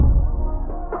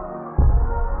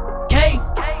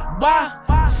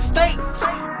KY States,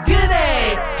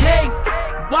 Goodie,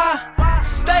 KY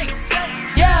States,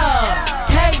 yeah,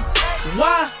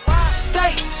 KY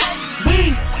States,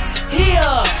 we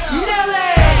here,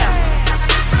 Nelly.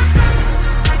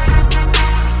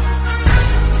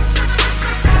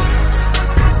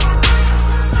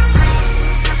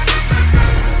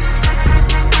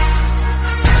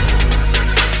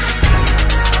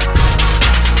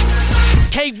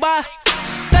 KY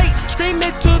State,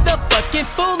 streaming to the fucking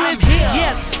fullest.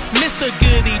 Yes, Mr.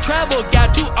 Goodie, travel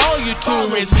guide to all you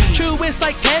tourists. True, it's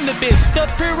like cannabis, the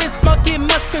purest smoking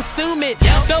must consume it.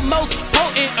 The most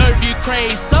potent herb you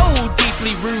crave, so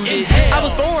deeply rooted. I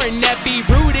was born nappy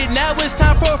rooted, now it's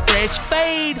time for a fresh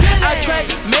fade. I track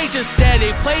major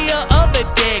static, player of the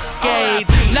decade.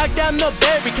 Knock down the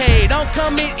barricade, I'm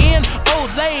coming in,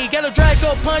 Olay. Got a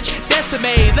Drago punch,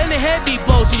 decimate, landing heavy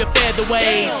blows to your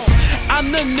featherweights. I'm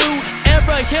the new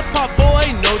era hip-hop boy,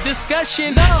 no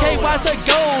discussion. KY's a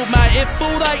gold mine, and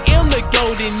food I am the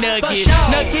golden nugget.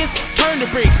 Nuggets turn to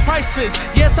bricks, priceless,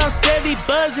 yes I'm steady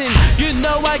buzzing. You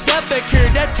know I got the cure,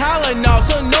 that Tylenol,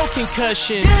 so no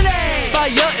concussion.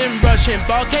 Fire and Russian,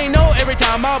 volcano every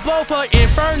time I blow for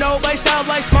inferno. Waste out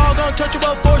like smog,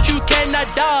 untouchable force you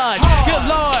cannot dodge. Good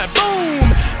lord,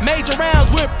 boom, major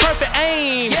rounds with perfect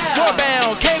aim. War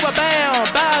bound, KY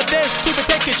bound, buy a vest to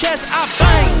protect your chest, I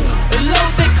bang.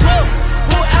 Load the clip,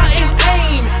 pull out and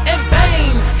aim, and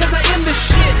bang, cause I am the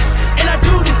shit, and I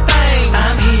do this thing.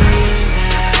 I'm here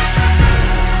now,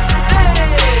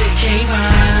 hey, KY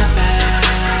bound,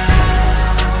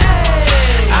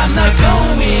 hey, I'm not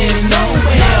going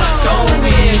nowhere,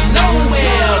 going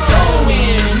nowhere,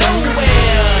 going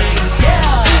nowhere,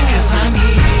 yeah, cause I'm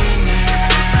here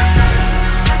now,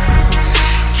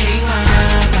 KY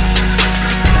bound.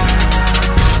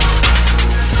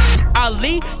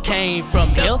 Ali came from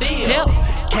here, Dep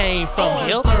came from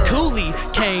here, Cooley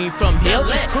came from here,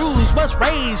 Cruz was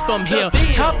raised from here,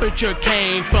 Temperature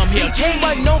came from here.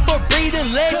 KY known for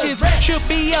breeding legends, should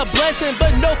be a blessing,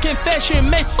 but no confession,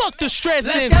 man, fuck the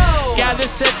stressing. Gotta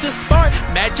set the spark,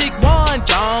 magic wand,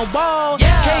 John Wall,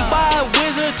 KY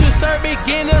wizard to serve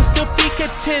beginners, defeat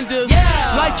contenders.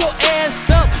 Light your ass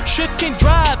up, should can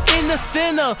drive in the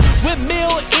center, with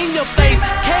meal in your face,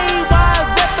 KY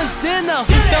representer.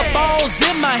 The ball's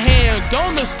in my hand,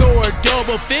 gonna score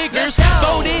double figures.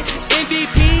 Voted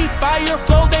MVP, fire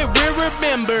flow, they will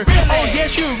remember. Oh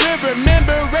yes, you will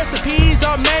remember. Recipes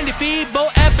are magnifique, bon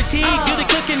appetit. Good at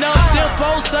cooking up, them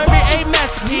flows serving a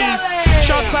masterpiece.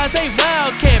 Sharp class, a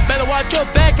wildcat, better watch your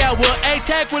back. I will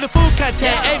attack with a food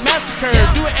contact, a massacre.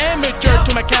 Do an amateur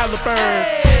to my caliber.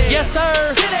 Yes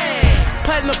sir.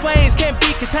 Platinum flames can't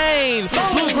be contained.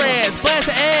 Bluegrass, blast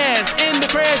the ass in the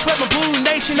grass, rep my blue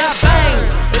nation, I bang.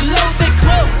 Load the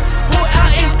clip, pull out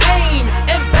and aim,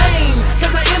 and bang,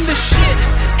 cause I am the shit,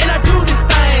 and I do this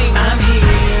thing. I'm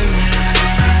here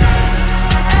now,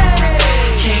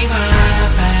 hey, KY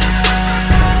bound,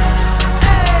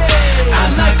 hey,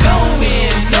 I'm not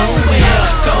going nowhere,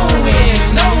 going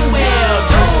nowhere,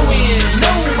 going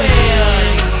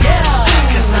nowhere, yeah,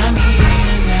 cause I'm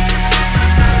here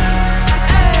now,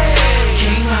 hey,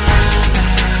 KY bound,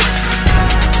 hey.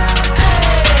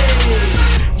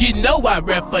 You know I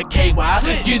rep for KY,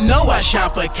 you know I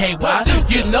shot for KY,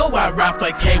 you know I rap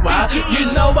for KY, you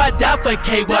know I die for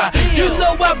KY, you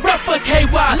know I rap for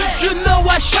KY, you know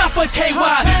I shot for KY,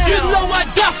 you know I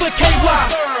die for KY.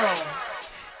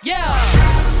 Yeah.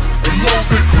 Load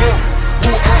the clip,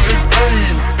 pull out and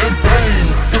aim.